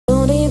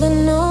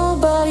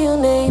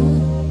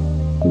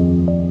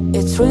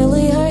It's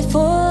really hard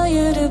for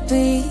you to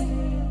be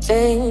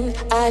tame.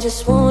 I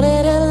just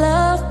wanted a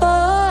love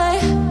boy,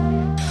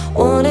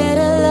 wanted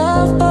a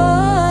love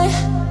boy.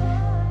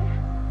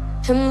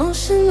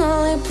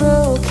 Emotionally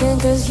broken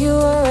cause you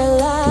were a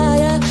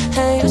liar.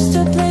 I used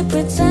to play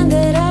pretend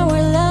that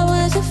our love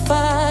was a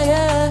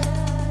fire,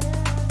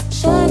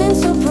 shining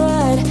so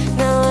bright.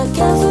 Now I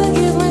can't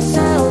forgive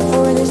myself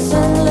for this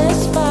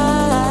endless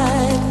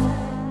fight.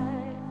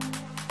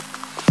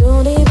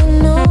 Don't even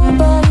know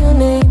about your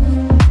name.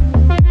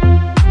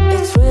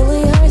 It's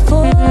really hard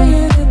for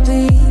you to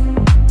be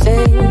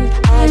tame.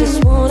 I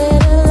just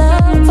wanted a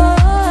love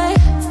boy,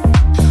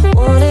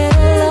 wanted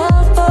a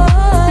love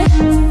boy.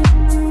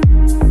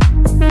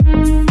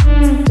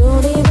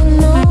 Don't even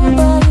know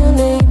about your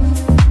name.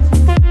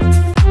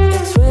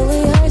 It's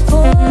really hard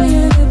for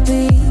you to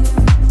be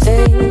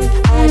tame.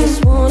 I just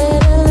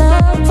wanted a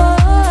love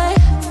boy,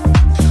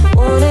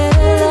 wanted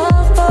a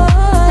love boy.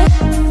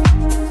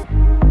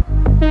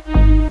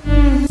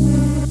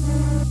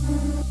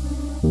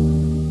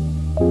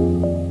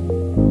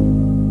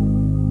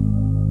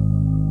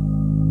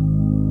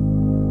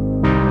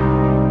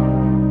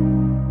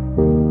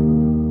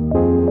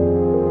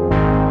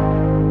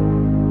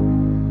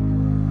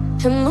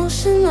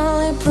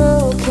 Emotionally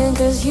broken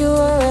cause you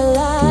were a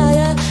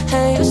liar.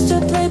 I used to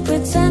play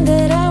pretend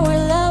that our